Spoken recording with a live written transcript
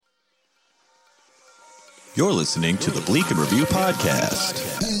You're listening to the Bleak and Review podcast.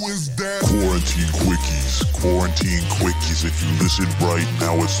 Who is that? Quarantine Quickies. Quarantine Quickies. If you listen right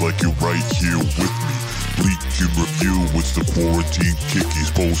now, it's like you're right here with me. Bleak and Review, it's the Quarantine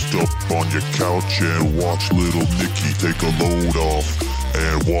Quickies. Post up on your couch and watch little Nicky take a load off.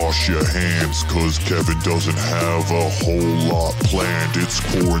 And wash your hands, cause Kevin doesn't have a whole lot planned. It's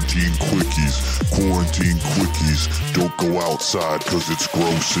Quarantine Quickies. Quarantine Quickies. Don't go outside, cause it's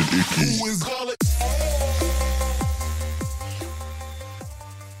gross and icky.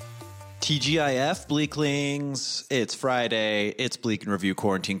 TGIF, Bleaklings. It's Friday. It's Bleak and Review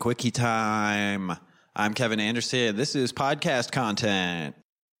Quarantine Quickie time. I'm Kevin Anderson. This is podcast content.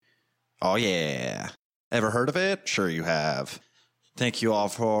 Oh, yeah. Ever heard of it? Sure you have. Thank you all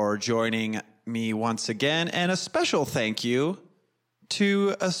for joining me once again. And a special thank you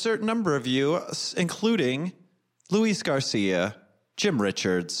to a certain number of you, including Luis Garcia, Jim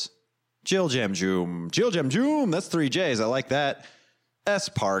Richards, Jill Jamjoom. That's 3 J's. I like that. S.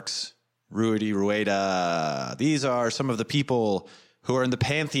 Parks, Rudy Rueda. These are some of the people who are in the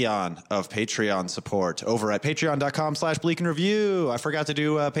pantheon of Patreon support over at patreon.com/bleakandreview. I forgot to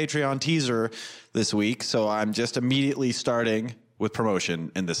do a Patreon teaser this week, so I'm just immediately starting with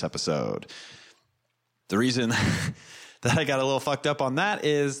promotion in this episode. The reason that I got a little fucked up on that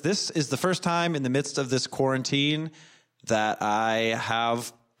is this is the first time in the midst of this quarantine that I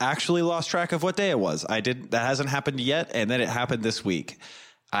have actually lost track of what day it was. That hasn't happened yet, and then it happened this week.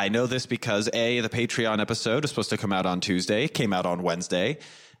 I know this because A, the Patreon episode is supposed to come out on Tuesday, came out on Wednesday,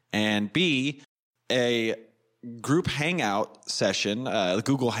 and B, a group hangout session,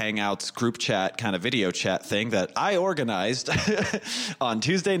 Google Hangouts group chat kind of video chat thing that I organized on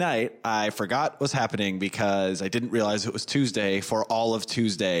Tuesday night. I forgot was happening because I didn't realize it was Tuesday for all of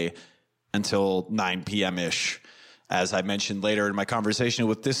Tuesday until 9 p.m.-ish. As I mentioned later in my conversation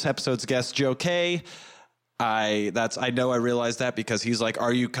with this episode's guest, Joe K., I realized that because he's like,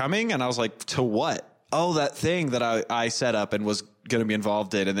 "Are you coming?" And I was like, "To what?" "Oh, that thing that I set up and was going to be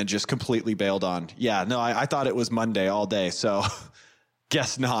involved in and then just completely bailed on." Yeah, no, I thought it was Monday all day, so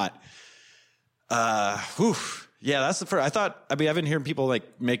guess not. Yeah, that's the first. I've been hearing people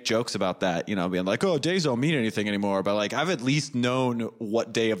like make jokes about that, being like, "Oh, days don't mean anything anymore." But like, I've at least known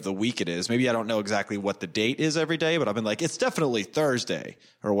what day of the week it is. Maybe I don't know exactly what the date is every day, but I've been like, it's definitely Thursday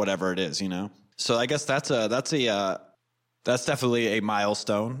or whatever it is, So I guess that's definitely a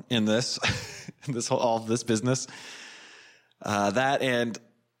milestone in this, all of this business. That, and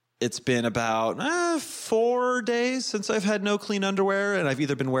it's been about 4 days since I've had no clean underwear, and I've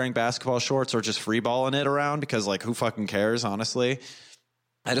either been wearing basketball shorts or just freeballing it around because, like, who fucking cares, honestly?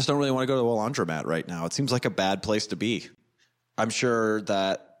 I just don't really want to go to a laundromat right now. It seems like a bad place to be. I'm sure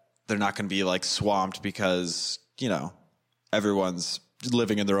that they're not going to be, like, swamped because, everyone's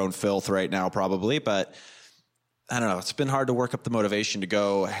living in their own filth right now probably, but I don't know. It's been hard to work up the motivation to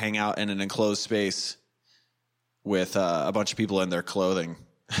go hang out in an enclosed space with a bunch of people in their clothing.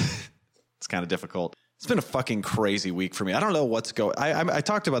 It's kind of difficult. It's been a fucking crazy week for me. I don't know what's going. I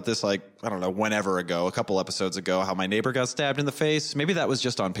talked about this whenever ago, a couple episodes ago, how my neighbor got stabbed in the face. Maybe that was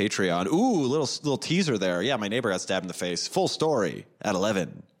just on Patreon. Ooh, little teaser there. Yeah, my neighbor got stabbed in the face. Full story at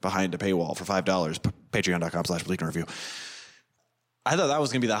 11 behind a paywall for $5. Patreon.com/bleakandreview. I thought that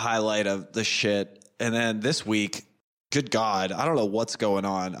was going to be the highlight of the shit. And then this week, good God, I don't know what's going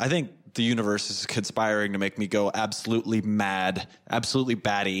on. I think the universe is conspiring to make me go absolutely mad, absolutely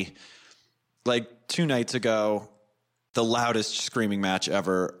batty. Like 2 nights ago, the loudest screaming match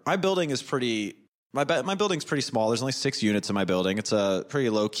ever. My building's pretty small. There's only 6 units in my building. It's a pretty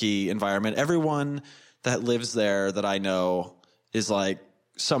low-key environment. Everyone that lives there that I know is like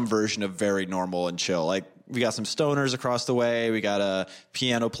some version of very normal and chill. Like, we got some stoners across the way. We got a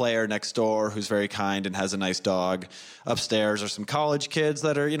piano player next door who's very kind and has a nice dog. Upstairs are some college kids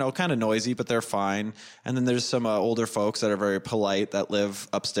that are, kind of noisy, but they're fine. And then there's some older folks that are very polite that live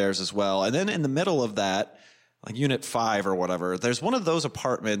upstairs as well. And then in the middle of that, like unit 5 or whatever, there's one of those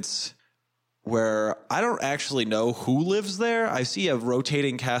apartments where I don't actually know who lives there. I see a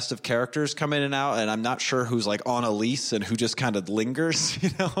rotating cast of characters come in and out, and I'm not sure who's like on a lease and who just kind of lingers,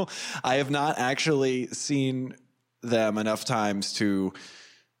 I have not actually seen them enough times to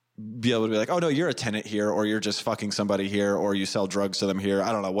be able to be like, "Oh no, you're a tenant here," or "You're just fucking somebody here," or "You sell drugs to them here."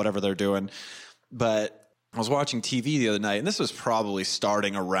 I don't know, whatever they're doing. But I was watching TV the other night, and this was probably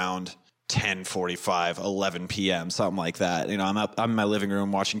starting around 10:45, 11 p.m., something like that. I'm in my living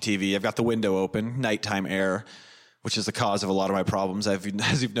room watching TV. I've got the window open, nighttime air, which is the cause of a lot of my problems, as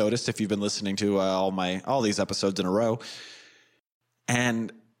you've noticed if you've been listening to all these episodes in a row.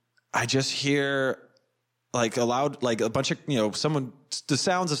 And I just hear like allowed like a bunch of, the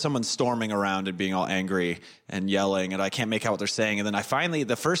sounds of someone storming around and being all angry and yelling, and I can't make out what they're saying. And then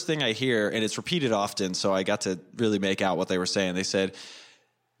the first thing I hear, and it's repeated often, so I got to really make out what they were saying. They said,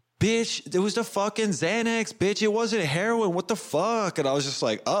 "Bitch, it was the fucking Xanax, bitch. It wasn't heroin. What the fuck?" And I was just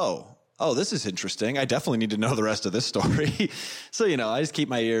like, oh, this is interesting. I definitely need to know the rest of this story. So, I just keep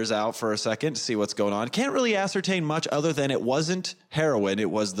my ears out for a second to see what's going on. Can't really ascertain much other than it wasn't heroin.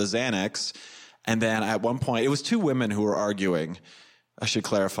 It was the Xanax. And then at one point, it was two women who were arguing. I should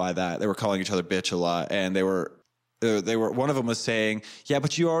clarify that. They were calling each other bitch a lot. And they were, one of them was saying, "Yeah,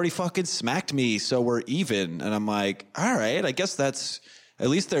 but you already fucking smacked me, so we're even." And I'm like, all right, I guess that's, at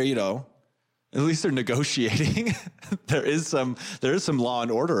least they're, at least they're negotiating. There is some law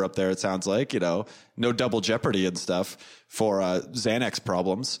and order up there, it sounds like, no double jeopardy and stuff for Xanax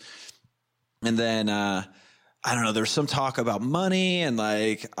problems. And then, I don't know, there's some talk about money and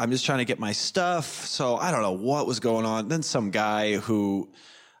like, I'm just trying to get my stuff. So I don't know what was going on. Then some guy who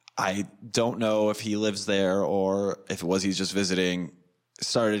I don't know if he lives there or if he's just visiting,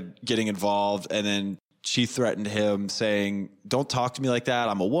 started getting involved. And then she threatened him saying, "Don't talk to me like that.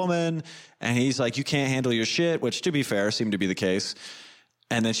 I'm a woman." And he's like, "You can't handle your shit," which to be fair seemed to be the case.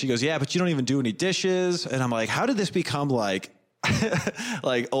 And then she goes, "Yeah, but you don't even do any dishes." And I'm like, how did this become like,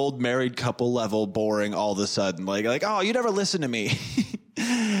 like old married couple level boring all of a sudden? Like, "Oh, you never listen to me."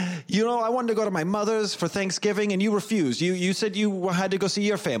 I wanted to go to my mother's for Thanksgiving and you refused. You said you had to go see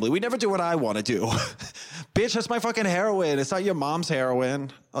your family. We never do what I want to do. Bitch, that's my fucking heroin. It's not your mom's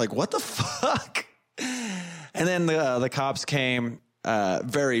heroin. Like, what the fuck? And then the cops came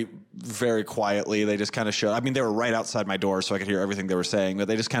very, very quietly. They just kind of showed. I mean, they were right outside my door, so I could hear everything they were saying. But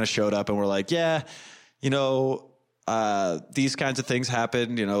they just kind of showed up and were like, "Yeah, these kinds of things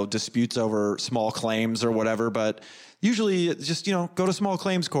happen. Disputes over small claims or whatever. But usually, just go to small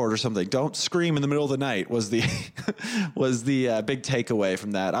claims court or something. Don't scream in the middle of the night." Was the big takeaway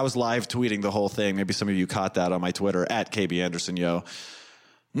from that. I was live tweeting the whole thing. Maybe some of you caught that on my Twitter at KB Anderson Yo.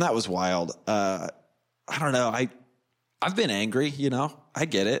 And that was wild. I don't know. I've been angry, I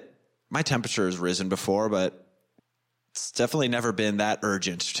get it. My temperature has risen before, but it's definitely never been that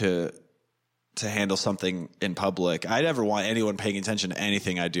urgent to handle something in public. I never want anyone paying attention to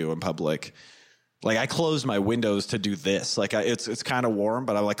anything I do in public. Like, I closed my windows to do this. Like, it's kind of warm,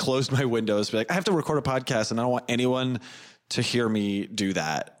 but I like closed my windows. Be like, I have to record a podcast, and I don't want anyone to hear me do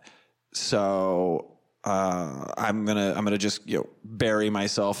that. So I'm gonna just bury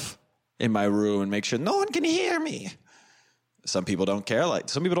myself in my room and make sure no one can hear me. Some people don't care. Like,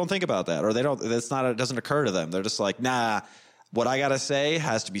 some people don't think about that, or it doesn't occur to them. They're just like, nah, what I got to say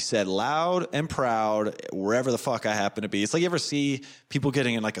has to be said loud and proud wherever the fuck I happen to be. It's like, you ever see people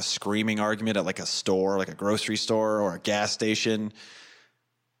getting in like a screaming argument at like a store, like a grocery store or a gas station?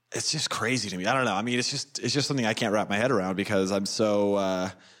 It's just crazy to me. I don't know. I mean, it's just something I can't wrap my head around because I'm so,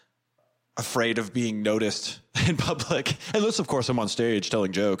 afraid of being noticed in public. Unless, of course, I'm on stage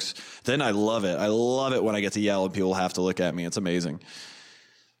telling jokes. Then I love it. I love it when I get to yell and people have to look at me. It's amazing.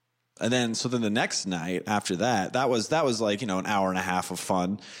 And then the next night after that was like, an hour and a half of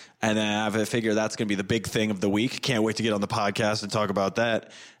fun. And then I figure that's going to be the big thing of the week. Can't wait to get on the podcast and talk about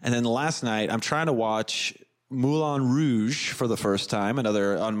that. And then the last night, I'm trying to watch Moulin Rouge for the first time,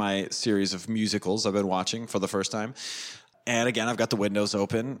 another on my series of musicals I've been watching for the first time. And again, I've got the windows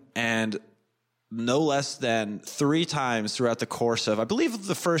open, and no less than 3 times throughout the course of, I believe,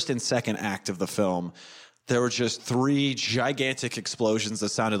 the first and second act of the film, there were just 3 gigantic explosions that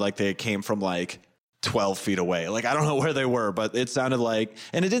sounded like they came from like 12 feet away. Like, I don't know where they were, but it sounded like,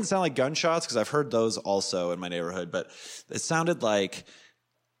 and it didn't sound like gunshots because I've heard those also in my neighborhood, but it sounded like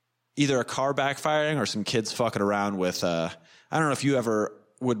either a car backfiring or some kids fucking around with, I don't know if you ever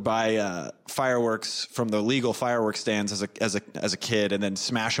would buy fireworks from the legal fireworks stands as a kid and then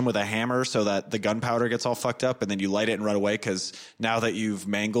smash them with a hammer so that the gunpowder gets all fucked up, and then you light it and run away because now that you've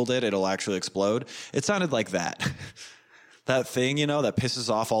mangled it, it'll actually explode. It sounded like that. That thing, that pisses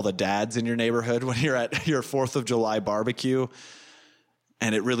off all the dads in your neighborhood when you're at your 4th of July barbecue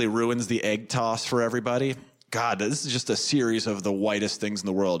and it really ruins the egg toss for everybody. God, this is just a series of the whitest things in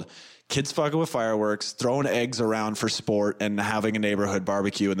the world. Kids fucking with fireworks, throwing eggs around for sport, and having a neighborhood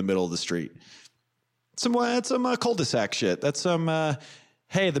barbecue in the middle of the street. That's some cul-de-sac shit. That's some,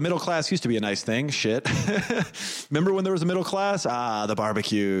 hey, the middle class used to be a nice thing shit. Remember when there was a middle class? The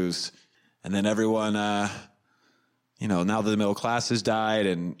barbecues. And then everyone, now that the middle class has died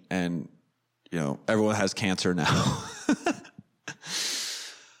and everyone has cancer now.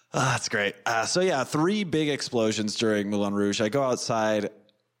 That's great. So yeah, 3 big explosions during Moulin Rouge. I go outside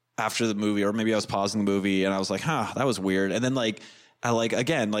after the movie, or maybe I was pausing the movie and I was like, that was weird. And then like I like,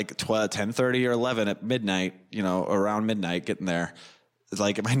 again, like 10:30 or 11 at midnight, around midnight, getting there. It's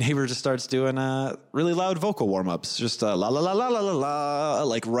like my neighbor just starts doing really loud vocal warm-ups, just la la la la la la la,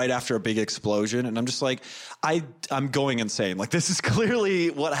 like right after a big explosion. And I'm just like, I'm going insane. Like, this is clearly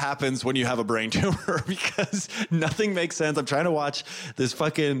what happens when you have a brain tumor because nothing makes sense. I'm trying to watch this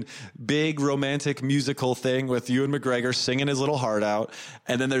fucking big romantic musical thing with Ewan McGregor singing his little heart out.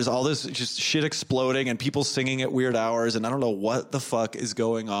 And then there's all this just shit exploding and people singing at weird hours. And I don't know what the fuck is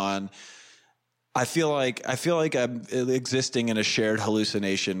going on. I feel like I'm existing in a shared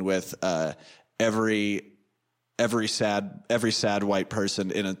hallucination with every sad white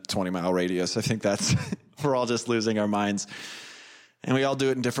person in a 20-mile radius. I think that's we're all just losing our minds, and we all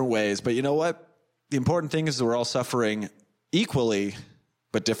do it in different ways. But you know what? The important thing is that we're all suffering equally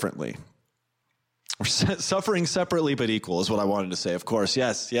but differently. We're suffering separately but equal is what I wanted to say. Of course,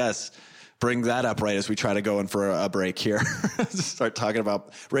 yes. Bring that up right as we try to go in for a break here. Start talking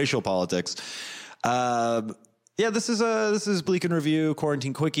about racial politics. This is Bleak in Review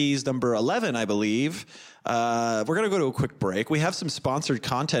Quarantine Quickies number 11, I believe. We're going to go to a quick break. We have some sponsored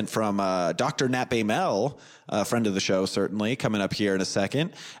content from Dr. Nat Baymel, a friend of the show, certainly, coming up here in a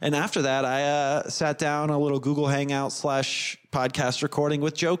second. And after that, I sat down a little Google Hangout / podcast recording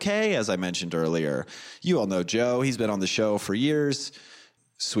with Joe K, as I mentioned earlier. You all know Joe. He's been on the show for years.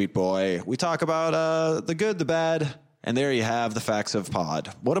 Sweet boy. We talk about the good, the bad, and there you have the facts of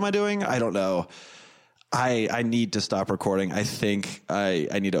pod. What am I doing? I don't know. I need to stop recording. I think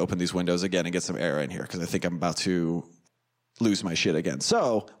I need to open these windows again and get some air in here because I think I'm about to lose my shit again.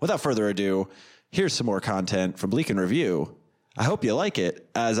 So, without further ado, here's some more content from Bleak in Review. I hope you like it,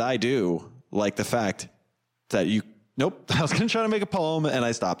 as I do like the fact that you... Nope, I was going to try to make a poem, and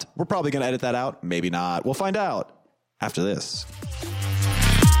I stopped. We're probably going to edit that out. Maybe not. We'll find out after this.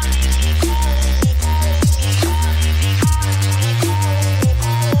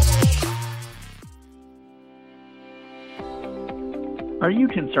 Are you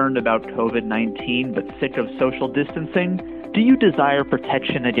concerned about COVID-19 but sick of social distancing? Do you desire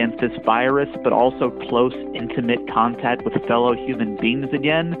protection against this virus but also close, intimate contact with fellow human beings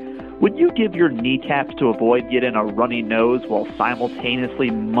again? Would you give your kneecaps to avoid getting a runny nose while simultaneously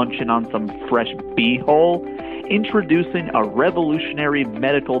munching on some fresh beehole? Introducing a revolutionary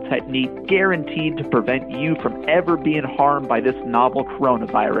medical technique guaranteed to prevent you from ever being harmed by this novel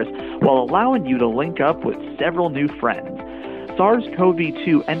coronavirus while allowing you to link up with several new friends.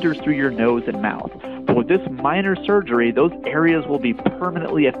 SARS-CoV-2 enters through your nose and mouth, but with this minor surgery, those areas will be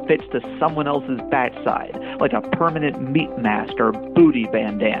permanently affixed to someone else's backside, like a permanent meat mask or booty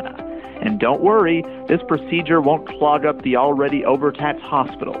bandana. And don't worry, this procedure won't clog up the already overtaxed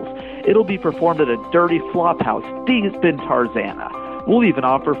hospitals. It'll be performed at a dirty flophouse deep in Tarzana. We'll even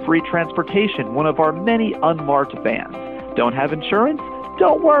offer free transportation, one of our many unmarked vans. Don't have insurance?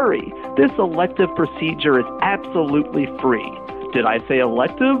 Don't worry. This elective procedure is absolutely free. Did I say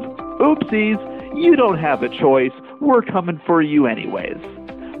elective? Oopsies. You don't have a choice. We're coming for you anyways.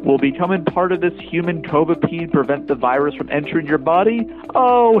 Will becoming part of this human COVID prevent the virus from entering your body?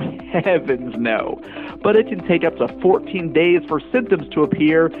 Oh, heavens no. But it can take up to 14 days for symptoms to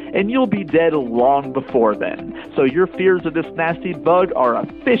appear, and you'll be dead long before then. So your fears of this nasty bug are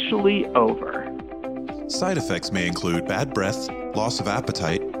officially over. Side effects may include bad breath, loss of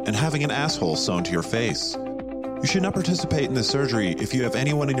appetite, and having an asshole sewn to your face. You should not participate in this surgery if you have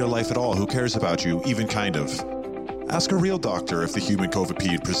anyone in your life at all who cares about you, even kind of. Ask a real doctor if the human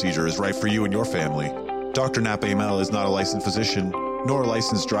COVID procedure is right for you and your family. Dr. Nat Baymel is not a licensed physician, nor a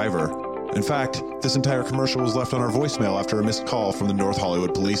licensed driver. In fact, this entire commercial was left on our voicemail after a missed call from the North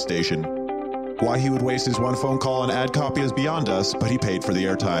Hollywood police station. Why he would waste his one phone call and ad copy is beyond us, but he paid for the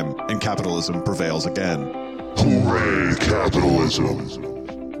airtime, and capitalism prevails again. Hooray, capitalism!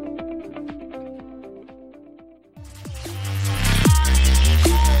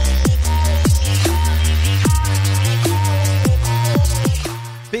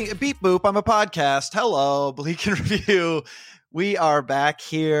 Beep boop, I'm a podcast. Hello, Bleak in Review. We are back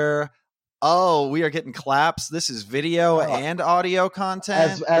here. Oh, we are getting claps. This is video and audio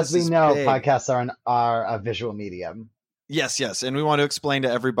content. As we know, big. Podcasts are a visual medium. Yes. And we want to explain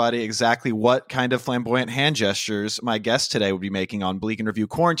to everybody exactly what kind of flamboyant hand gestures my guest today would be making on Bleak in Review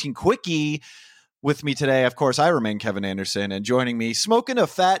Quarantine Quickie. With me today, of course, I remain Kevin Anderson, and joining me, smoking a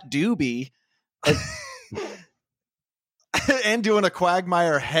fat doobie. And doing a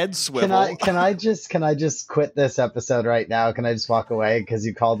Quagmire head swivel. Can I just quit this episode right now? Can I just walk away because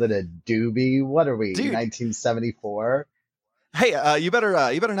you called it a doobie? What are we, 1974? Hey, you better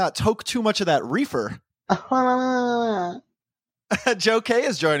not toke too much of that reefer. Joe K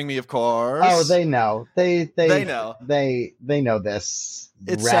is joining me, of course. Oh, they know. They know. They know this.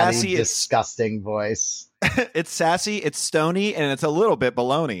 It's ratty, sassy, disgusting voice. It's sassy, it's stony, and it's a little bit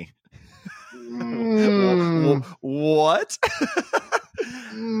baloney. What?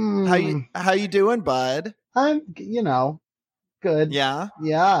 How you doing, bud? I'm, good. Yeah?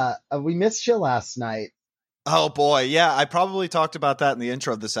 Yeah. We missed you last night. Oh, boy. Yeah, I probably talked about that in the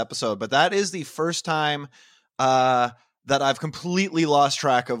intro of this episode, but that is the first time that I've completely lost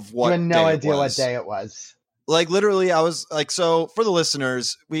track of what day it was. You had no idea what day it was. Like, literally, I was like, so for the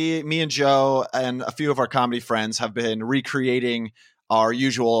listeners, me and Joe and a few of our comedy friends have been recreating our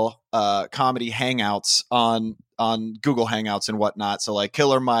usual comedy hangouts on Google Hangouts and whatnot. So like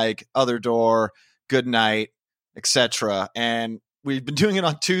Killer Mike, Other Door, Good Night, etc. And we've been doing it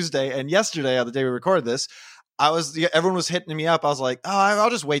on Tuesday. And yesterday, on the day we recorded this, everyone was hitting me up. I was like, oh, I'll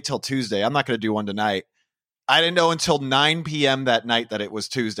just wait till Tuesday. I'm not going to do one tonight. I didn't know until 9 p.m. that night that it was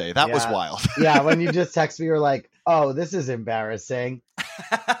Tuesday. That was wild. Yeah, when you just text me, you're like, oh, this is embarrassing.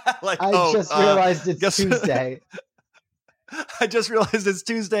 Like, I just realized it's Tuesday. I just realized it's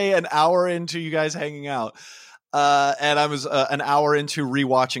Tuesday, an hour into you guys hanging out. And I was an hour into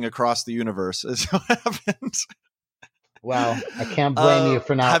rewatching Across the Universe is what happened. Well, I can't blame you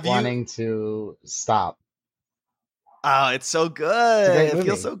for not wanting to stop. Oh, it's so good. It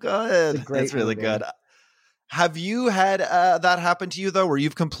feels so good. It's really movie. good. Have you had that happen to you, though, where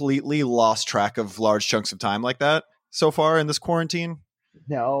you've completely lost track of large chunks of time like that so far in this quarantine?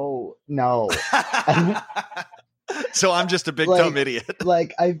 No. So I'm just a big dumb idiot.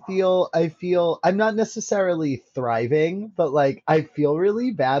 Like, I feel I'm not necessarily thriving, but like I feel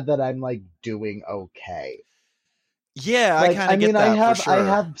really bad that I'm like doing okay. Yeah, like, I kind of get that. For sure. I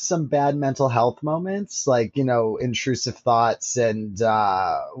have some bad mental health moments, like, intrusive thoughts and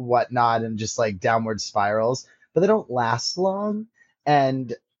whatnot, and just like downward spirals, but they don't last long.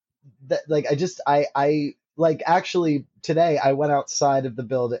 And actually today I went outside of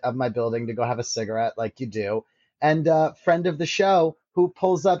my building to go have a cigarette, like you do. And friend of the show who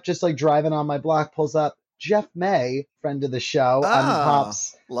pulls up, just like driving on my block, pulls up, Jeff May, friend of the show,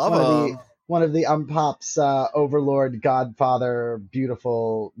 Unpops, love one of the Unpops overlord, godfather,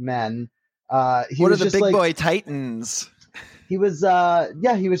 beautiful men. He What was are the just big boy titans? He was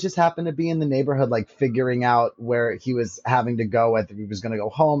he was just happened to be in the neighborhood, like figuring out where he was having to go, whether he was going to go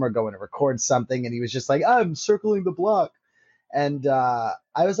home or going to record something, and he was just like, I'm circling the block. And I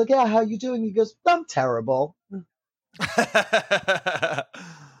was like, yeah, how you doing? He goes, I'm terrible. Because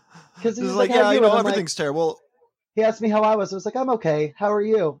he's like, yeah, everything's terrible. He asked me how I was. I was like, I'm okay. How are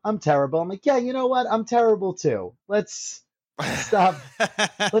you? I'm terrible. I'm like, yeah, you know what? I'm terrible too. Let's stop.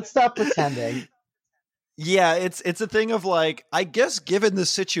 Let's stop pretending. Yeah, it's a thing of like, I guess given the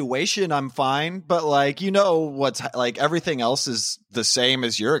situation, I'm fine, but like, what's like everything else is the same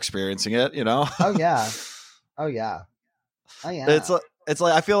as you're experiencing it, Oh yeah. It's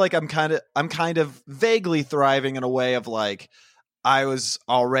like I feel like I'm kind of vaguely thriving in a way of like I was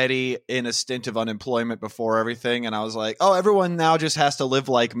already in a stint of unemployment before everything, and I was like, oh, everyone now just has to live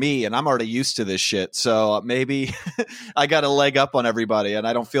like me, and I'm already used to this shit, so maybe I got a leg up on everybody, and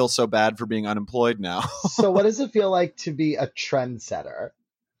I don't feel so bad for being unemployed now. So what does it feel like to be a trendsetter?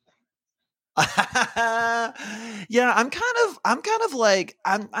 Yeah, I'm kind of like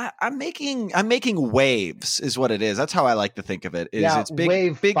I'm making waves is what it is. That's how I like to think of it. It's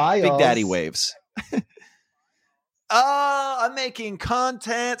big daddy waves. I'm making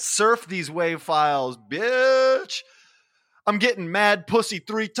content. Surf these wave files, bitch. I'm getting mad pussy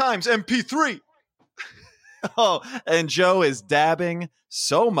 3 times MP3. Oh, and Joe is dabbing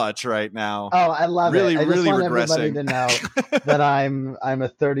so much right now. Oh, I love it. I really just want regressing. Everybody to know that I'm a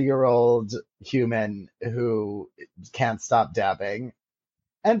 30-year-old human who can't stop dabbing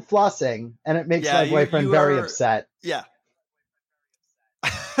and flossing, and it makes my boyfriend very upset. Yeah.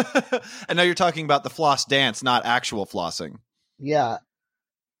 I know you're talking about the floss dance, not actual flossing. Yeah.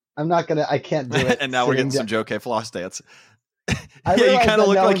 I can't do it. And now we're getting some Joe K floss dance. Yeah, you kind of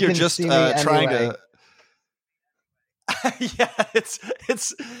look like you're just trying to. Yeah,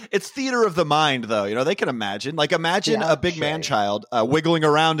 it's theater of the mind, though. They can imagine. Like, imagine a big man child wiggling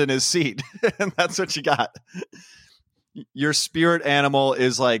around in his seat, and that's what you got. Your spirit animal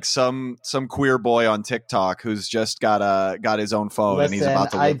is like some queer boy on TikTok who's just got his own phone. Listen, and he's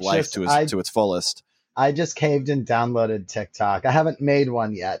about to live life to its fullest. I just caved and downloaded TikTok. I haven't made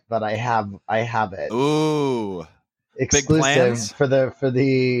one yet, but I have it. Ooh, exclusive for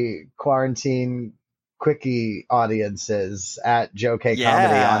the quarantine quickie audiences at Joe K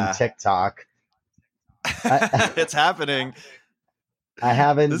Comedy on TikTok. It's happening. I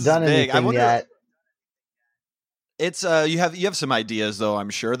haven't done anything yet. It's you have some ideas though,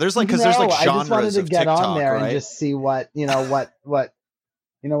 I'm sure. There's like because there's like I just wanted genres to of get TikTok, on there right? and just see what what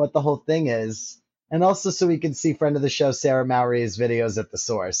the whole thing is, and also so we can see friend of the show Sarah Mowry's videos at the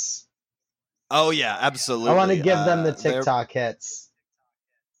source. Oh yeah, absolutely. I want to give them the they're- TikTok hits.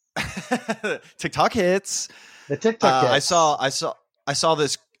 TikTok hits. The TikTok hits. I saw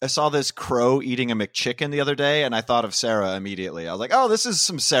this crow eating a McChicken the other day, and I thought of Sarah immediately. I was like, "Oh, this is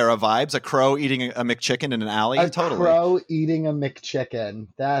some Sarah vibes." A crow eating a McChicken in an alley, a totally. crow eating a McChicken.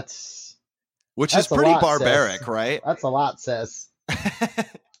 That's Which is a pretty lot, barbaric, sis. right? That's a lot, sis.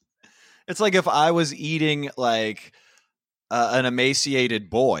 It's like if I was eating like an emaciated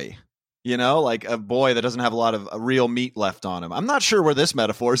boy, like a boy that doesn't have a lot of real meat left on him. I'm not sure where this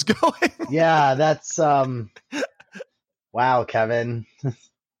metaphor is going. Yeah, that's wow, Kevin.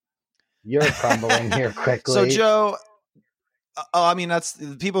 You're crumbling here quickly. So Joe, I mean, that's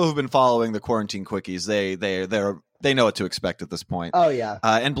the people who've been following the quarantine quickies. They know what to expect at this point. Oh yeah,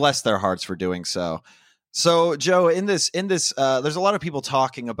 and bless their hearts for doing so. So Joe, in this, there's a lot of people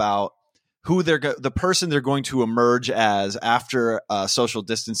talking about who the person they're going to emerge as after social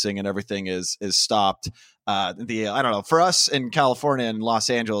distancing and everything is stopped. I don't know, for us in California and Los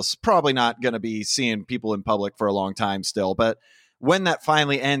Angeles, probably not going to be seeing people in public for a long time still. But when that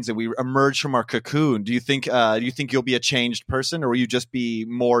finally ends and we emerge from our cocoon, do you think you'll be a changed person, or will you just be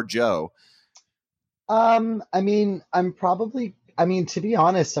more Joe? I mean, to be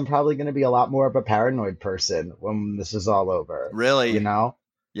honest, I'm probably going to be a lot more of a paranoid person when this is all over. Really?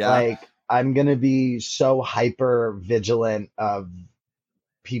 Yeah. Like, I'm going to be so hyper vigilant of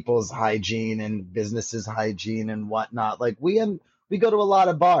people's hygiene and businesses' hygiene and whatnot. Like, we go to a lot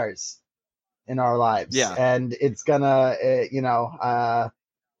of bars in our lives. Yeah. And it's gonna,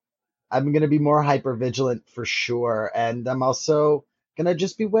 I'm going to be more hyper vigilant for sure. And I'm also going to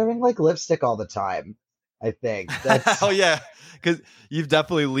just be wearing like lipstick all the time. I think that's oh yeah, because you've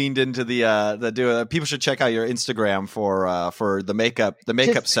definitely leaned into the do. People should check out your Instagram for the makeup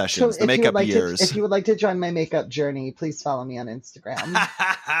sessions, the makeup years. If you would like to join my makeup journey, please follow me on Instagram.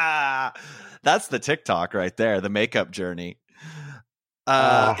 That's the TikTok right there, the makeup journey.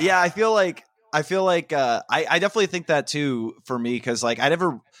 Yeah, I feel like I definitely think that too for me, because like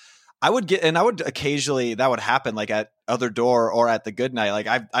I would occasionally, that would happen like at Other Door or at the Goodnight. Like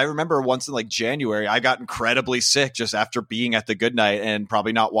I remember once in like January, I got incredibly sick just after being at the Goodnight and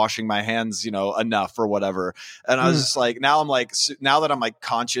probably not washing my hands, enough or whatever. And I was just like, now that I'm like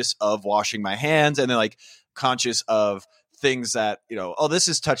conscious of washing my hands, and then like conscious of things that, oh, this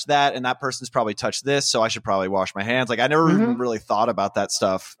has touched that, and that person's probably touched this, so I should probably wash my hands. Like I never even really thought about that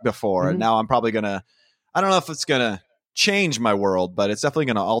stuff before. And now I'm probably I don't know if it's gonna change my world, but it's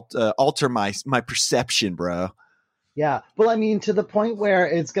definitely going to alter my perception, bro. Yeah. Well, I mean, to the point where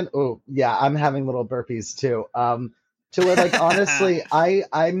it's going to, oh yeah, I'm having little burpees too. To where like, honestly, I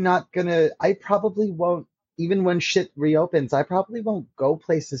probably won't, even when shit reopens, I probably won't go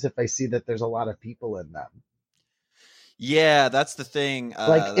places if I see that there's a lot of people in them. Yeah. That's the thing.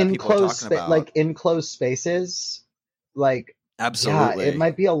 Like in closed spaces, like, absolutely. Yeah, it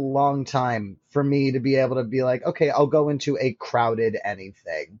might be a long time for me to be able to be like, okay, I'll go into a crowded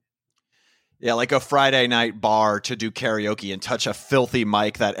anything. Yeah, like a Friday night bar to do karaoke and touch a filthy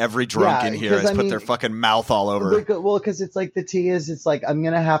mic that every drunk in here has put their fucking mouth all over. Well, because it's like the tea is, it's like I'm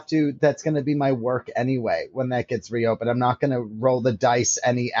going to have to, that's going to be my work anyway when that gets reopened. I'm not going to roll the dice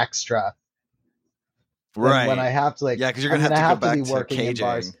any extra. Right. When I have to, like, yeah, because you're going to have to go back to working in KJing.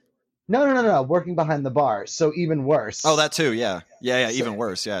 bars. No. Working behind the bar. So even worse. Oh, that too. Yeah. So, even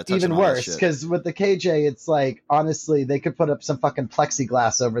worse. Yeah. Even worse. Because with the KJ, it's like, honestly, they could put up some fucking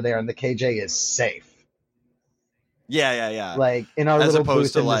plexiglass over there and the KJ is safe. Yeah. Like in our As little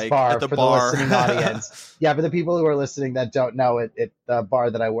opposed booth to in this like bar at the for bar. the listening audience. Yeah, for the people who are listening that don't know it, the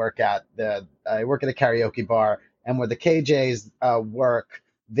bar that I work at, I work at a karaoke bar, and where the KJs work,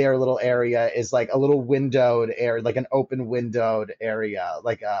 their little area is like a little windowed area, like an open windowed area,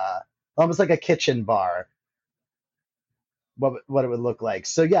 like almost like a kitchen bar. What it would look like.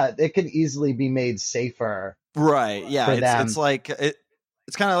 So yeah, it could easily be made safer. Right. Yeah. It's like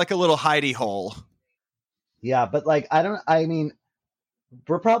it's kind of like a little hidey hole. Yeah, but like I mean,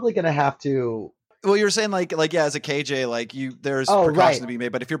 we're probably gonna have to. Well, you're saying like yeah, as a KJ, like there's precautions to be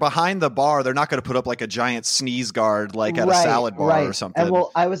made, but if you're behind the bar, they're not going to put up like a giant sneeze guard like at a salad bar or something. And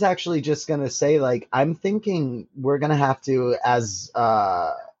well, I was actually just gonna say, like, I'm thinking we're gonna have to, as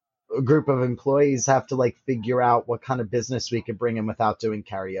a group of employees, have to like figure out what kind of business we could bring in without doing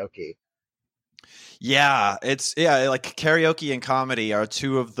karaoke. Yeah, like karaoke and comedy are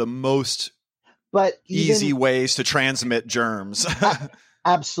two of the most but easy ways to transmit germs.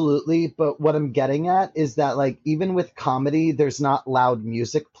 Absolutely, but what I'm getting at is that like even with comedy, there's not loud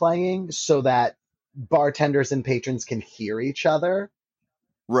music playing so that bartenders and patrons can hear each other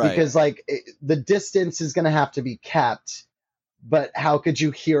Right. because like the distance is going to have to be kept, but how could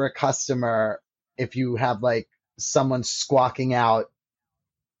you hear a customer if you have like someone squawking out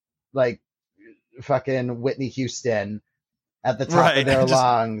like fucking Whitney Houston at the top Right, of their just-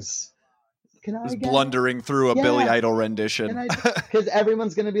 lungs? Can I Just get blundering through a Billy Yeah. Idol rendition. Because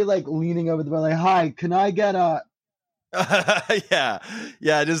everyone's gonna be like leaning over the bar, like, "Hi, can I get a yeah,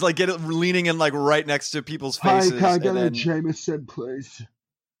 just like get it leaning in like right next to people's hi? faces. Can I get and a then- Jameson, please?"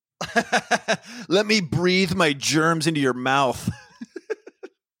 Let me breathe my germs into your mouth.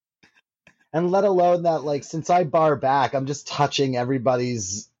 And let alone that, like, since I bar back, I'm just touching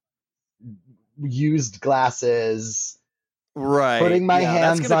everybody's used glasses, Right. putting my Yeah,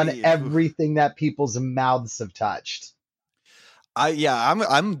 that's hands gonna on be- everything that people's mouths have touched.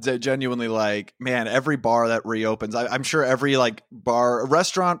 I'm genuinely like, man, every bar that reopens, I'm sure every like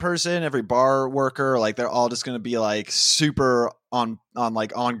restaurant person, every bar worker, like they're all just going to be like super on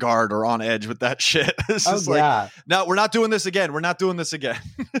guard or on edge with that shit. It's Oh just like, yeah, no, we're not doing this again. We're not doing this again.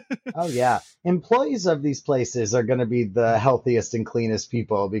 oh yeah. Employees of these places are going to be the healthiest and cleanest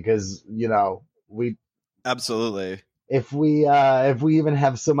people because we Absolutely. if we even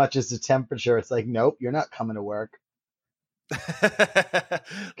have so much as a temperature, it's like, nope, you're not coming to work.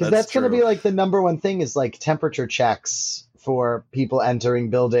 Because that's going to be like the number one thing is like temperature checks for people entering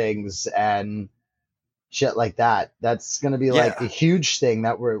buildings and shit like that. That's going to be like Yeah. a huge thing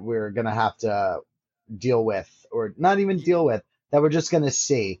that we're going to have to deal with, or not even deal with, that we're just going to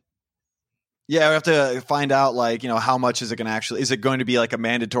see. Yeah, we have to find out, like, how much is it going to be like a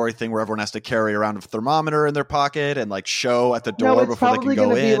mandatory thing where everyone has to carry around a thermometer in their pocket and like show at the door No, it's before they can probably go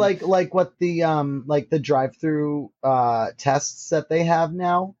going to be in? like what the drive-through tests that they have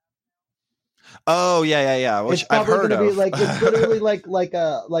now. Oh, yeah. Which It's I've probably heard going to of. be like it's literally like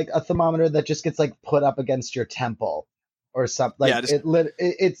a thermometer that just gets like put up against your temple or something. Like Yeah, just-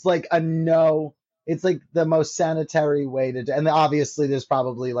 it's like a no. It's like the most sanitary way to do. And obviously, there's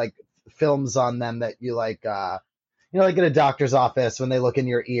probably like films on them that you like. Like at a doctor's office when they look in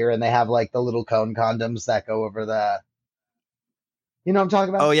your ear and they have like the little cone condoms that go over the. You know what I'm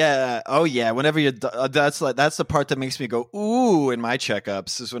talking about? Oh yeah. Whenever that's the part that makes me go ooh in my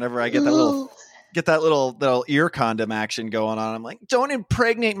checkups is whenever I get that little ear condom action going on. I'm like, don't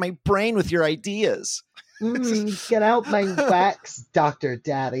impregnate my brain with your ideas, Get out my wax, Dr.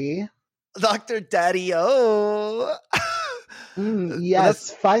 Daddy. Dr. Daddy. Oh. Yes,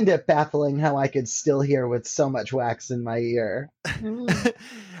 find it baffling how I could still hear with so much wax in my ear.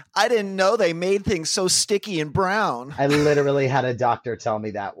 I didn't know they made things so sticky and brown. I literally had a doctor tell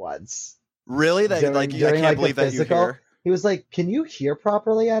me that once. Really? That During- I during, can't like, the believe that you physical. hear. He was like, "Can you hear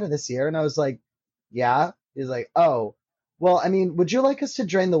properly out of this ear?" And I was like, "Yeah." He's like, "Oh, well, I mean, would you like us to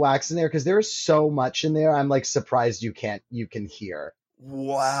drain the wax in there? Because there is so much in there. I'm like surprised you can hear."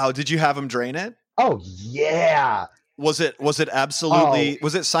 Wow. Did you have him drain it? Oh yeah. Was it absolutely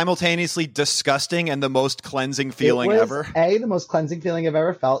was it simultaneously disgusting and the most cleansing feeling It was, ever? the most cleansing feeling I've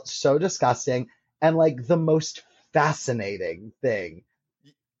ever felt. So disgusting, and like the most fascinating thing.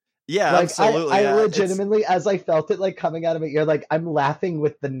 Yeah, Like absolutely. I yeah. legitimately, as I felt it like coming out of my ear, like I'm laughing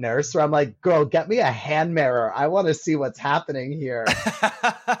with the nurse where I'm like, "Girl, get me a hand mirror. I want to see what's happening here."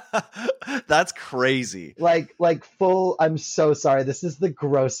 That's crazy. like full. I'm so sorry. This is the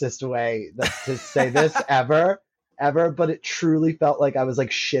grossest way to say this ever, but it truly felt like I was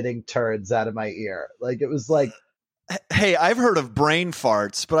like shitting turds out of my ear. Like it was like, Hey, I've heard of brain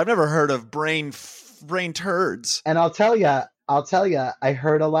farts, but I've never heard of brain turds. and I'll tell you, I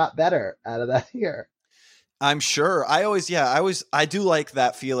heard a lot better out of that ear. I'm sure. I do like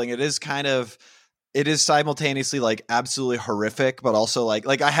that feeling. It is simultaneously like absolutely horrific, but also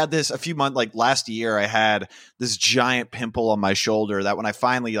like I had this a few months, like last year, I had this giant pimple on my shoulder that when I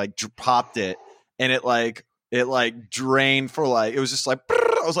finally like popped it and it drained for like, it was just like,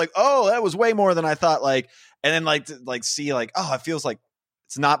 I was like, oh, that was way more than I thought. Like, and then see like, oh, it feels like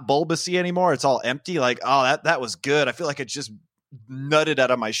it's not bulbousy anymore. It's all empty. Like, oh, that was good. I feel like it just nutted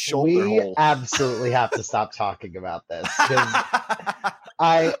out of my shoulder We hole. absolutely have to stop talking about this because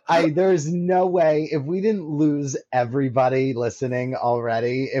there's no way if we didn't lose everybody listening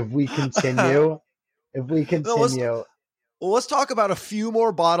already. If we continue, Well, let's talk about a few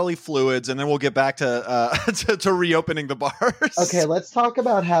more bodily fluids, and then we'll get back to to reopening the bars. Okay, let's talk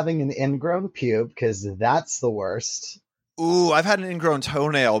about having an ingrown pube because that's the worst. Ooh, I've had an ingrown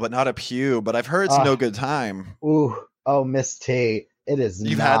toenail, but not a pube. But I've heard it's no good time. Ooh, oh, Miss T. It is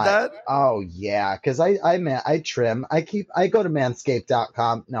You've not. had that? Oh yeah, because I trim. I go to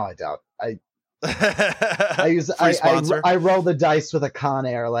manscaped.com. No, I don't. I use Free sponsor. I roll the dice with a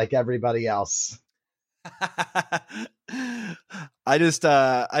Conair like everybody else. I just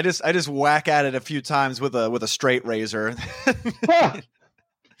whack at it a few times with a straight razor. What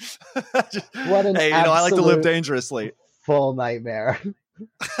an hey, I like to live absolute dangerously. Full nightmare.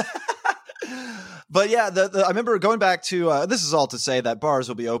 But yeah, I remember going back to this is all to say that bars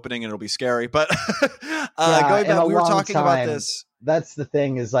will be opening and it'll be scary. But going back, we were talking about this. That's the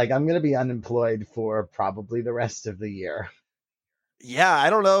thing is like I'm going to be unemployed for probably the rest of the year. Yeah, I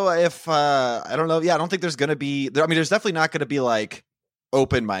don't know if I don't know. Yeah, I don't think there's going to be. I mean, there's definitely not going to be like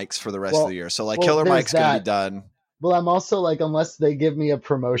open mics for the rest of the year. So like Killer Mike's going to be done. Well, I'm also like, unless they give me a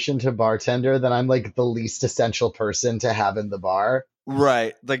promotion to bartender, then I'm like the least essential person to have in the bar.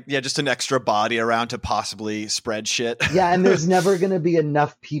 Right. Like, yeah, just an extra body around to possibly spread shit. Yeah, and there's never going to be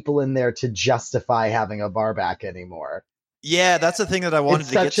enough people in there to justify having a bar back anymore. Yeah, that's the thing that I wanted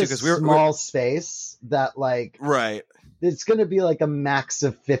to get to because we're small space that like right. It's going to be like a max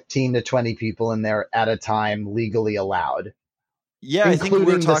of 15 to 20 people in there at a time, legally allowed. Yeah, I think we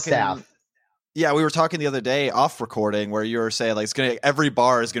were talking. The staff. Yeah, we were talking the other day off recording where you were saying like every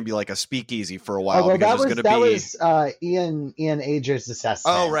bar is gonna be like a speakeasy for a while. Oh, well, that was Ian Ager's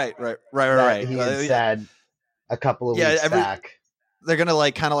assessment. Oh, right. He had said a couple of weeks back. They're gonna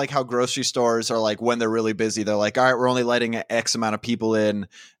like kind of like how grocery stores are like when they're really busy. They're like, all right, we're only letting X amount of people in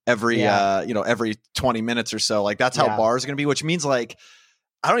every every 20 minutes or so. Like that's how bars are gonna be, which means like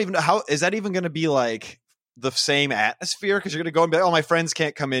I don't even know how is that even gonna be like the same atmosphere because you're gonna go and be like, oh, my friends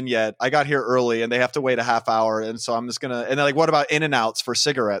can't come in yet. I got here early and they have to wait a half hour, and so I'm just gonna. And then like, what about In-N-Outs for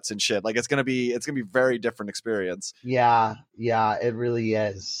cigarettes and shit? Like, it's gonna be very different experience. Yeah, it really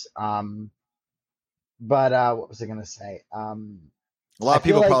is. But what was I gonna say? A lot of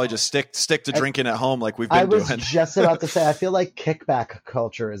people probably just stick to drinking at home like we've been doing. I was just about to say, I feel like kickback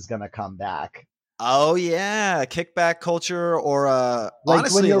culture is gonna come back. Oh yeah, kickback culture, or like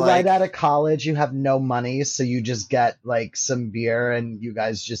honestly, when you're right out of college, you have no money, so you just get like some beer, and you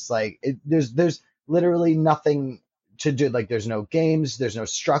guys just like there's literally nothing to do. Like there's no games, there's no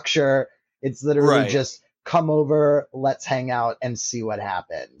structure. It's literally just come over, let's hang out and see what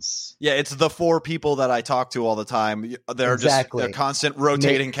happens. Yeah, it's the four people that I talk to all the time. They're just a constant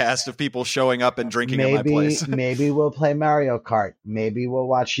rotating cast of people showing up and drinking at my place. Maybe we'll play Mario Kart. Maybe we'll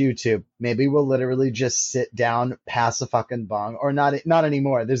watch YouTube. Maybe we'll literally just sit down, pass a fucking bong, or not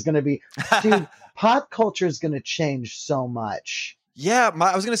anymore. There's going to be, dude, pot culture is going to change so much. Yeah,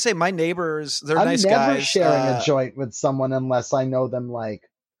 I was going to say my neighbors, they're nice guys. I'm never sharing a joint with someone unless I know them like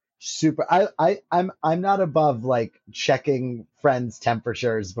super. I'm not above like checking friends'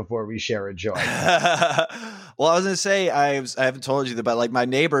 temperatures before we share a joint. Well, I was gonna say I haven't told you that, but like my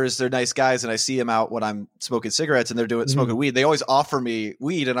neighbors, they're nice guys, and I see them out when I'm smoking cigarettes and they're smoking weed. They always offer me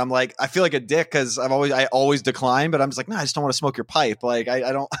weed, and I'm like, I feel like a dick because I always decline, but I'm just like, no, I just don't want to smoke your pipe. Like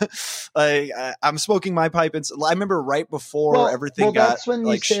I don't like I'm smoking my pipe, and I remember right before everything got. That's when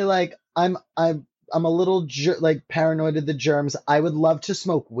you say like I'm a little like paranoid of the germs. I would love to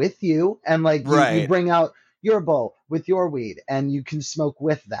smoke with you, and like you bring out your bowl with your weed, and you can smoke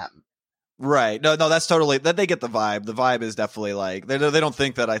with them. Right. No, that's totally that. They get the vibe. The vibe is definitely like they don't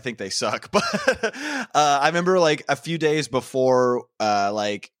think that I think they suck. But I remember like a few days before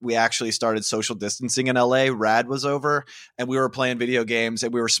like we actually started social distancing in LA, Rad was over and we were playing video games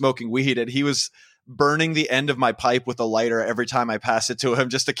and we were smoking weed, and he was burning the end of my pipe with a lighter every time I pass it to him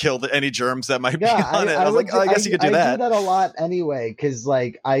just to kill any germs that might be on it. I was like, I guess you could do that. I do that a lot anyway, because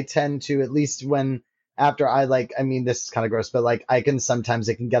like I tend to, at least when after I like, I mean, this is kind of gross, but like I can sometimes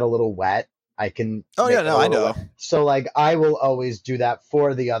it can get a little wet. I can. Oh yeah, no, I know. Wet. So like I will always do that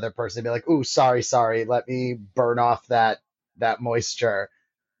for the other person. Be like, ooh, sorry, let me burn off that moisture.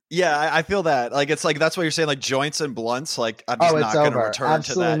 Yeah, I feel that. Like it's like that's what you're saying. Like joints and blunts. Like I'm just not going to return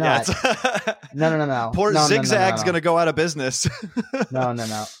Absolutely to that. Not. Yeah, no. Poor Zigzag's going to go out of business. No.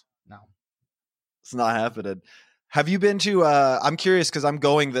 It's not happening. Have you been to? I'm curious because I'm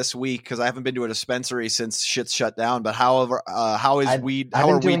going this week because I haven't been to a dispensary since shit's shut down. But how are weed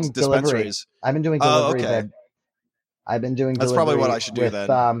dispensaries? I've been doing delivery. Okay. I've been doing. That's probably what I should do with,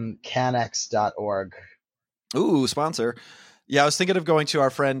 then. Canex.org. Ooh, sponsor. Yeah, I was thinking of going to our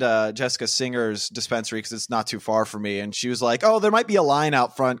friend Jessica Singer's dispensary because it's not too far from me, and she was like, "Oh, there might be a line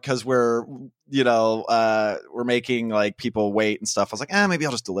out front because we're making like people wait and stuff." I was like, maybe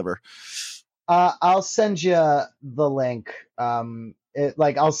I'll just deliver." I'll send you the link.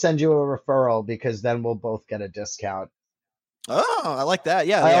 I'll send you a referral because then we'll both get a discount. Oh, I like that.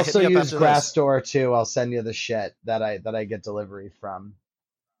 Yeah, I hit also me up use after this. Glassdoor too. I'll send you the shit that I get delivery from.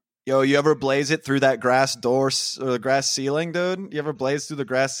 Yo, you ever blaze it through that grass door or the grass ceiling, dude? You ever blaze through the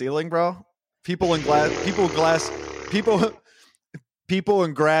grass ceiling, bro? People in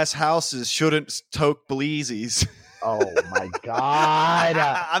grass houses shouldn't toke bleezies. Oh my god!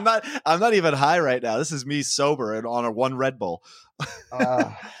 I'm not even high right now. This is me sober and on a one Red Bull.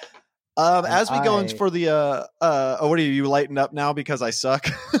 As we go in for the what are you lighting up now because I suck?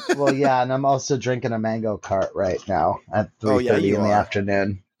 Well, yeah, and I'm also drinking a mango cart right now at 3:30 in the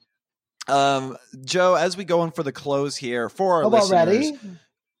afternoon. Joe, as we go in for the close here for our about listeners. ready?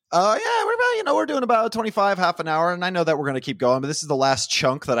 Yeah, we're doing about 25, half an hour, and I know that we're going to keep going, but this is the last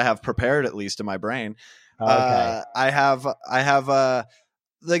chunk that I have prepared, at least in my brain. Okay. I have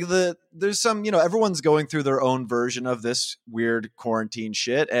there's some, everyone's going through their own version of this weird quarantine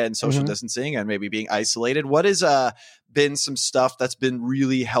shit and social distancing and maybe being isolated. What has been some stuff that's been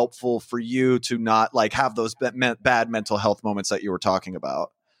really helpful for you to not like have those bad mental health moments that you were talking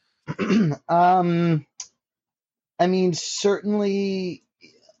about? I mean, certainly,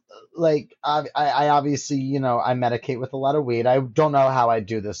 like I obviously, I medicate with a lot of weed. I don't know how I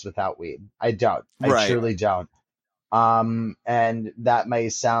do this without weed. I don't. I truly don't. And that may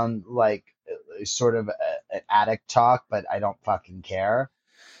sound like sort of an addict talk, but I don't fucking care.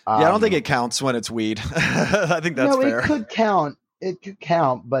 I don't think it counts when it's weed. I think that's fair. It could count. It could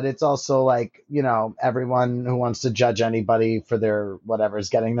count, but it's also like, everyone who wants to judge anybody for their whatever is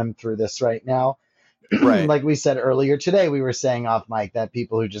getting them through this right now. Right. Like we said earlier today, we were saying off mic that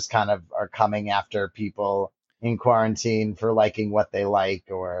people who just kind of are coming after people in quarantine for liking what they like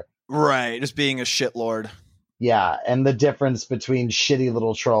or. Right. Just being a shitlord. Yeah. And the difference between shitty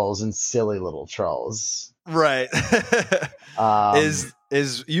little trolls and silly little trolls. Right.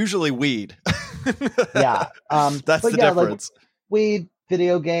 Is usually weed. Yeah. That's the difference. Like, weed,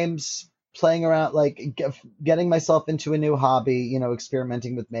 video games, playing around, like getting myself into a new hobby,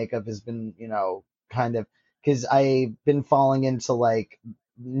 experimenting with makeup has been, kind of, because I've been falling into like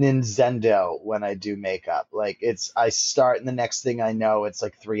Nintendo when I do makeup. Like I start and the next thing I know, it's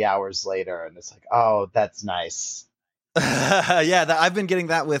like 3 hours later and it's like, oh, that's nice. Yeah, I've been getting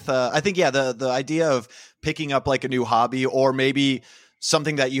that with, I think, the idea of picking up like a new hobby or maybe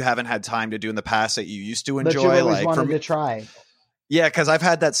something that you haven't had time to do in the past that you used to enjoy. But you always like wanted to try. Yeah, because I've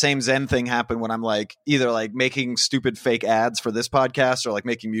had that same Zen thing happen when I'm like either like making stupid fake ads for this podcast or like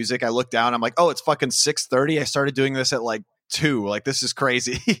making music. I look down, I'm like, oh, it's fucking 6:30. I started doing this at like 2. Like, this is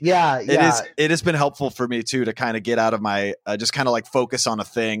crazy. Yeah. It has been helpful for me too to kind of get out of my just kind of like focus on a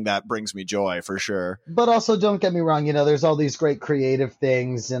thing that brings me joy for sure. But also, don't get me wrong, there's all these great creative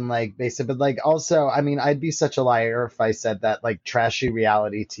things and like basic, but like also, I mean, I'd be such a liar if I said that like trashy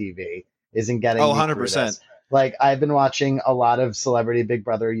reality TV isn't getting 100%. Like, I've been watching a lot of Celebrity Big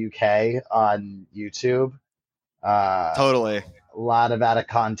Brother UK on YouTube. Totally. A lot of out of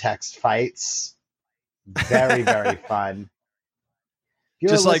context fights. Very, very fun.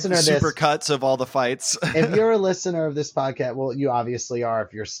 Just like super cuts of all the fights. If you're a listener of this podcast, well, you obviously are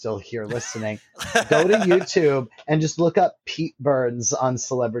if you're still here listening. Go to YouTube and just look up Pete Burns on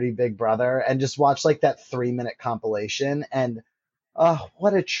Celebrity Big Brother and just watch like that 3-minute compilation. And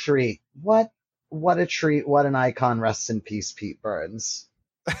what a treat. What a treat. What an icon. Rest in peace, Pete Burns.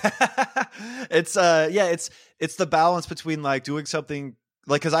 It's it's the balance between like doing something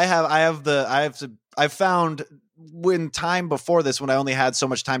like, cause I've found when time before this, when I only had so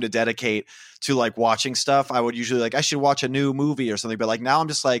much time to dedicate to like watching stuff, I would usually like, I should watch a new movie or something. But like now I'm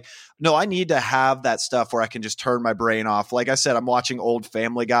just like, no, I need to have that stuff where I can just turn my brain off. Like I said, I'm watching old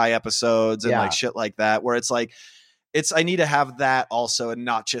Family Guy episodes and like shit like that, where it's like, I need to have that also and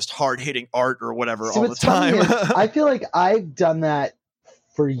not just hard hitting art or whatever all the time. I feel like I've done that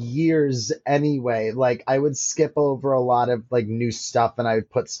for years anyway. Like I would skip over a lot of like new stuff and I would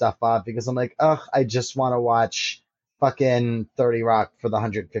put stuff off because I'm like, I just want to watch fucking 30 Rock for the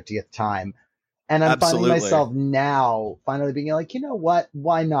 150th time. And I'm finding myself now finally being like, you know what?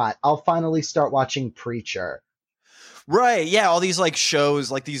 Why not? I'll finally start watching Preacher. Right. Yeah. All these like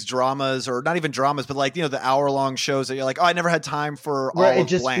shows, like these dramas, or not even dramas, but like, the hour-long shows that you're like, oh, I never had time for all of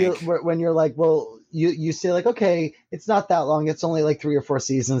blank. When you're like, well, you say like, okay, it's not that long. It's only like 3 or 4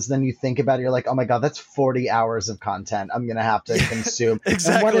 seasons. Then you think about it. You're like, oh my God, that's 40 hours of content I'm going to have to consume.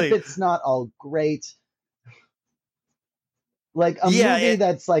 Exactly. And what if it's not all great? Like a movie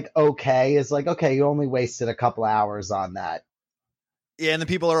that's like, okay, is like, okay, you only wasted a couple hours on that. Yeah, and then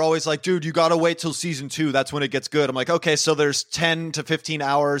people are always like, dude, you got to wait till season 2. That's when it gets good. I'm like, okay, so there's 10 to 15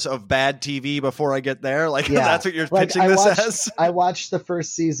 hours of bad TV before I get there? Like, that's what you're pitching as? I watched the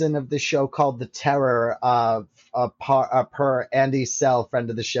first season of the show called The Terror per Andy Sell, friend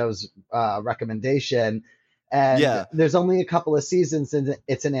of the show's recommendation. And there's only a couple of seasons, and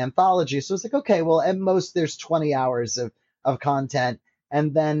it's an anthology. So it's like, okay, well, at most there's 20 hours of content.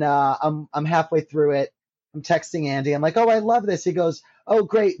 And then I'm halfway through it. I'm texting Andy. I'm like, oh, I love this. He goes, oh,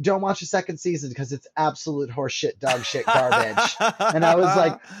 great. Don't watch the second season because it's absolute horseshit, dog shit garbage. And I was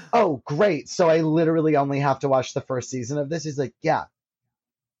like, oh, great. So I literally only have to watch the first season of this. He's like, yeah.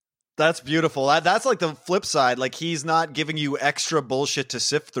 That's beautiful. That's like the flip side. Like, he's not giving you extra bullshit to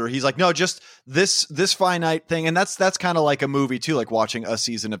sift through. He's like, no, just this finite thing. And that's kind of like a movie too, like watching a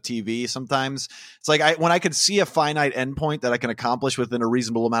season of TV. Sometimes it's like when I can see a finite endpoint that I can accomplish within a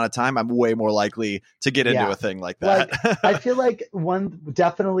reasonable amount of time, I'm way more likely to get into a thing like that. Like, I feel like one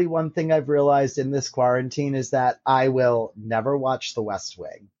thing I've realized in this quarantine is that I will never watch The West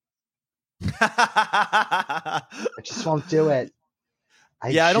Wing. I just won't do it.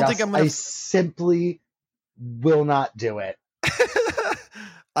 I simply will not do it.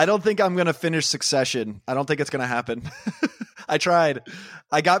 I don't think I'm going to finish Succession. I don't think it's going to happen. I tried.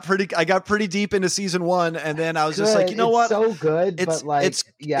 I got pretty deep into season 1, and then I was just like, you know what? It's so good, it's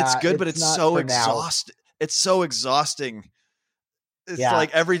good, but it's so exhausting. It's so exhausting. It's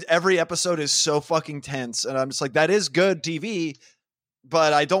like every episode is so fucking tense, and I'm just like, that is good TV,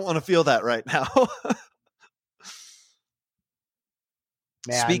 but I don't want to feel that right now.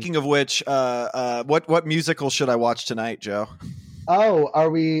 Man. Speaking of which, what musical should I watch tonight, Joe? Oh,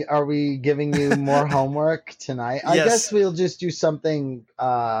 are we giving you more homework tonight? I guess we'll just do something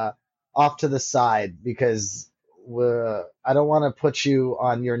off to the side because I don't want to put you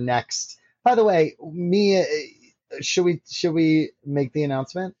on your next. By the way, should we make the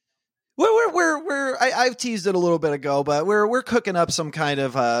announcement? I've teased it a little bit ago, but we're cooking up some kind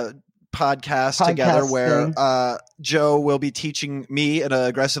of podcast together where Joe will be teaching me, an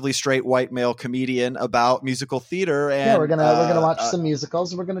aggressively straight white male comedian, about musical theater, and we're gonna watch some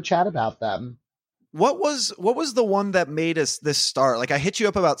musicals and we're gonna chat about them. What was the one that made us this start? Like, I hit you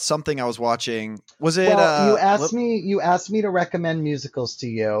up about something I was watching. Was it? You asked me to recommend musicals to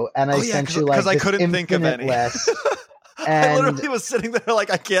you, and I sent you like I couldn't think of any. List. And I literally was sitting there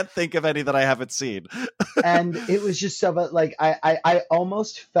like, I can't think of any that I haven't seen. And it was just so, but like, I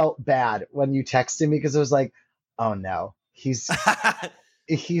almost felt bad when you texted me because it was like, oh no, he's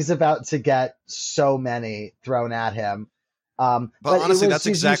about to get so many thrown at him. But honestly, that's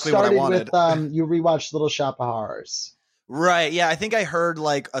exactly what I wanted. You rewatched Little Shop of Horrors. Right. Yeah. I think I heard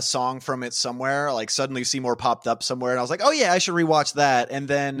like a song from it somewhere, like Suddenly Seymour popped up somewhere. And I was like, oh yeah, I should rewatch that. And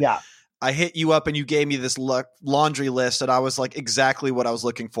then I hit you up and you gave me this laundry list, and I was like exactly what I was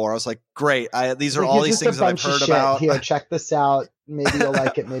looking for. I was like, great. These are all these things that I've heard about. Here, check this out. Maybe you'll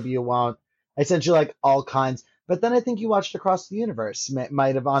like it. Maybe you won't. I sent you like all kinds. But then I think you watched Across the Universe.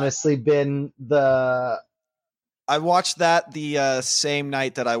 Might have honestly been the... I watched that the same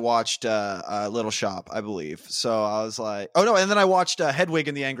night that I watched Little Shop, I believe. So I was like, oh no. And then I watched Hedwig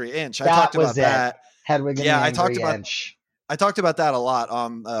and the Angry Inch. I talked about that. Hedwig and the Angry Inch. I talked about that a lot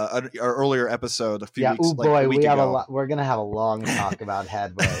on our earlier episode a few weeks ago. Oh boy, we're gonna have a long talk about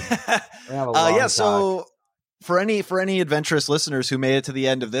Hedwig. So for any adventurous listeners who made it to the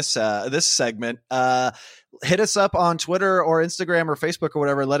end of this segment, hit us up on Twitter or Instagram or Facebook or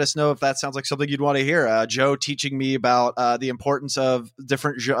whatever. Let us know if that sounds like something you'd want to hear. Joe teaching me about the importance of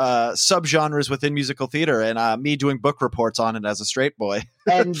different subgenres within musical theater, and me doing book reports on it as a straight boy.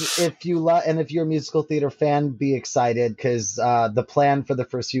 And if you're a musical theater fan, be excited because the plan for the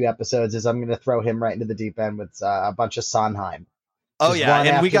first few episodes is I'm going to throw him right into the deep end with a bunch of Sondheim. Oh yeah, one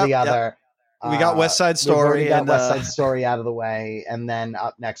and we got the other. We got West Side Story. We got West Side Story out of the way, and then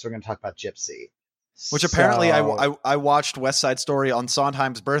up next we're going to talk about Gypsy. Which apparently I watched West Side Story on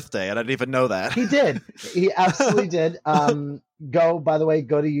Sondheim's birthday, and I didn't even know that. He did. He absolutely did. Go to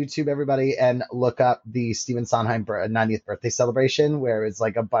YouTube, everybody, and look up the Stephen Sondheim 90th birthday celebration, where it's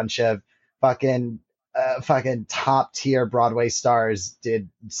like a bunch of fucking top tier Broadway stars did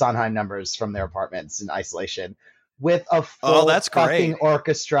Sondheim numbers from their apartments in isolation with a full fucking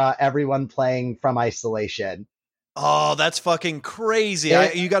orchestra, everyone playing from isolation. Oh, that's fucking crazy!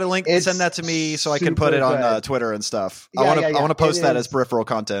 You got a link? Send that to me so I can put it on Twitter and stuff. I want to post that as peripheral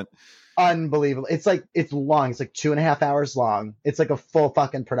content. Unbelievable! It's long. It's like 2.5 hours long. It's like a full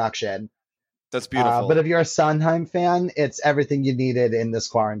fucking production. That's beautiful. But if you're a Sondheim fan, it's everything you needed in this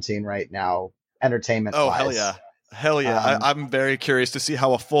quarantine right now, entertainment. Oh hell yeah! I'm very curious to see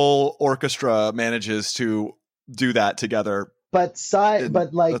how a full orchestra manages to do that together But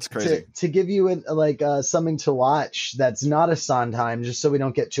like That's crazy. to give you something to watch that's not a Sondheim, just so we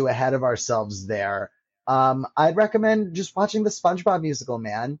don't get too ahead of ourselves there. I'd recommend just watching the SpongeBob musical,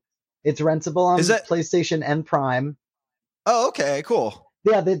 man. It's rentable on PlayStation and Prime. Oh, okay, cool.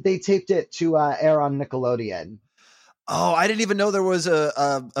 Yeah, they taped it to air on Nickelodeon. Oh, I didn't even know there was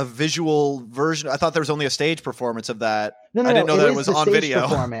a visual version. I thought there was only a stage performance of that. No, I didn't know that it was on video.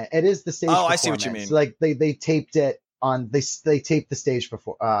 It is the stage performance. I see what you mean. Like they taped it on they taped the stage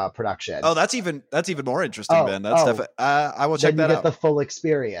production. Oh, that's even more interesting, Ben. That's definitely I will check that out. Then you get the full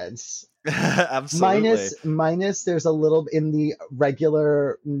experience. Absolutely. Minus there's a little in the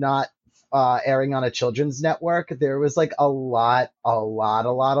regular not airing on a children's network. There was like a lot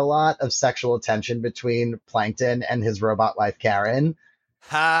of sexual tension between Plankton and his robot wife Karen.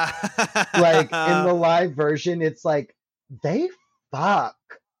 Like in the live version, it's like they fuck.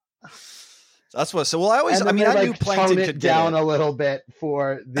 That's what. So well, I knew Plankton tone it could down get a little bit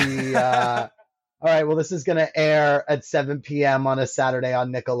for the. All right, well, this is going to air at 7 p.m. on a Saturday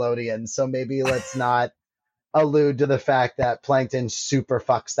on Nickelodeon, so maybe let's not allude to the fact that Plankton super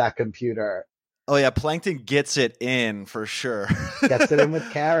fucks that computer. Oh yeah, Plankton gets it in for sure. Gets it in with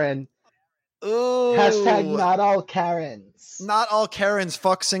Karen. Ooh. Hashtag not all Karens. Not all Karens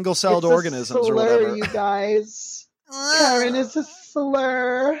fuck single-celled organisms slur, or whatever. You guys. Karen is a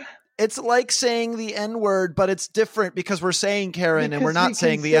slur. It's like saying the N-word, but it's different because we're saying Karen and we're not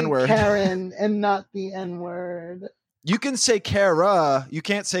saying the N-word. Karen and not the N-word. You can say Kara, you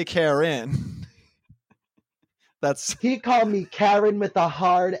can't say Karen. He called me Karen with a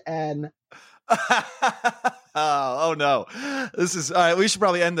hard N. Oh no, this is all right. We should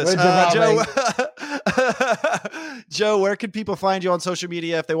probably end this. Joe, where can people find you on social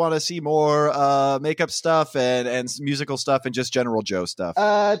media if they want to see more makeup stuff and musical stuff and just general Joe stuff?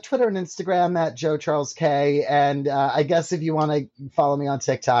 Twitter and Instagram at Joe Charles K, and I guess if you want to follow me on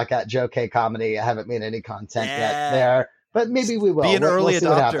TikTok at Joe K Comedy. I haven't made any content yet there. But maybe we will. Be an early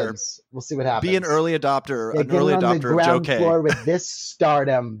adopter. We'll see what happens. Be an early adopter. Yeah, an early adopter of Joe K. Floor with this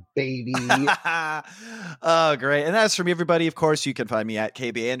stardom, baby. Oh, great. And as for me, everybody, of course, you can find me at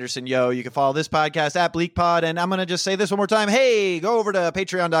KB Anderson. You can follow this podcast at Bleak Pod. And I'm going to just say this one more time. Hey, go over to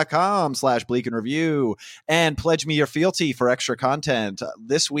patreon.com/Bleak and Review and pledge me your fealty for extra content.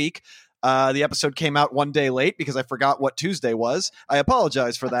 This week, the episode came out one day late because I forgot what Tuesday was. I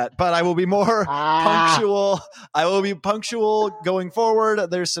apologize for that, but I will be more punctual. I will be punctual going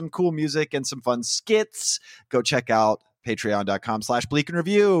forward. There's some cool music and some fun skits. Go check out patreon.com/Bleak and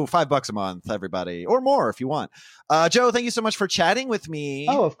Review. $5 a month, everybody, or more if you want. Joe, thank you so much for chatting with me.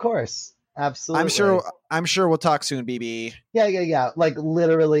 Oh, of course. Absolutely. I'm sure we'll talk soon, BB. Yeah. Like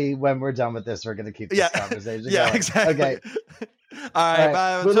literally when we're done with this, we're going to keep this conversation going. Yeah, exactly. Okay. All right.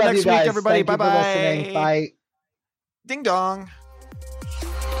 Bye. Until next week, everybody. Thank Bye-bye. Bye. Ding dong.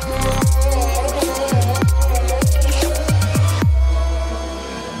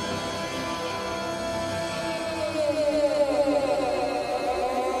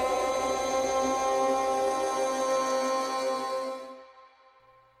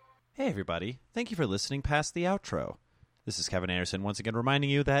 Hey, everybody. Thank you for listening past the outro. This is Kevin Anderson once again reminding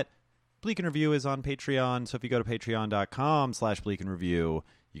you that Bleak and Review is on Patreon, so if you go to patreon.com/Bleak and Review,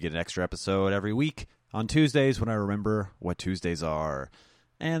 you get an extra episode every week on Tuesdays when I remember what Tuesdays are.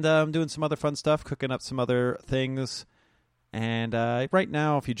 And I'm doing some other fun stuff, cooking up some other things. And right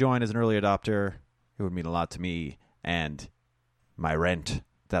now, if you join as an early adopter, it would mean a lot to me and my rent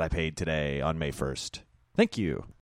that I paid today on May 1st. Thank you.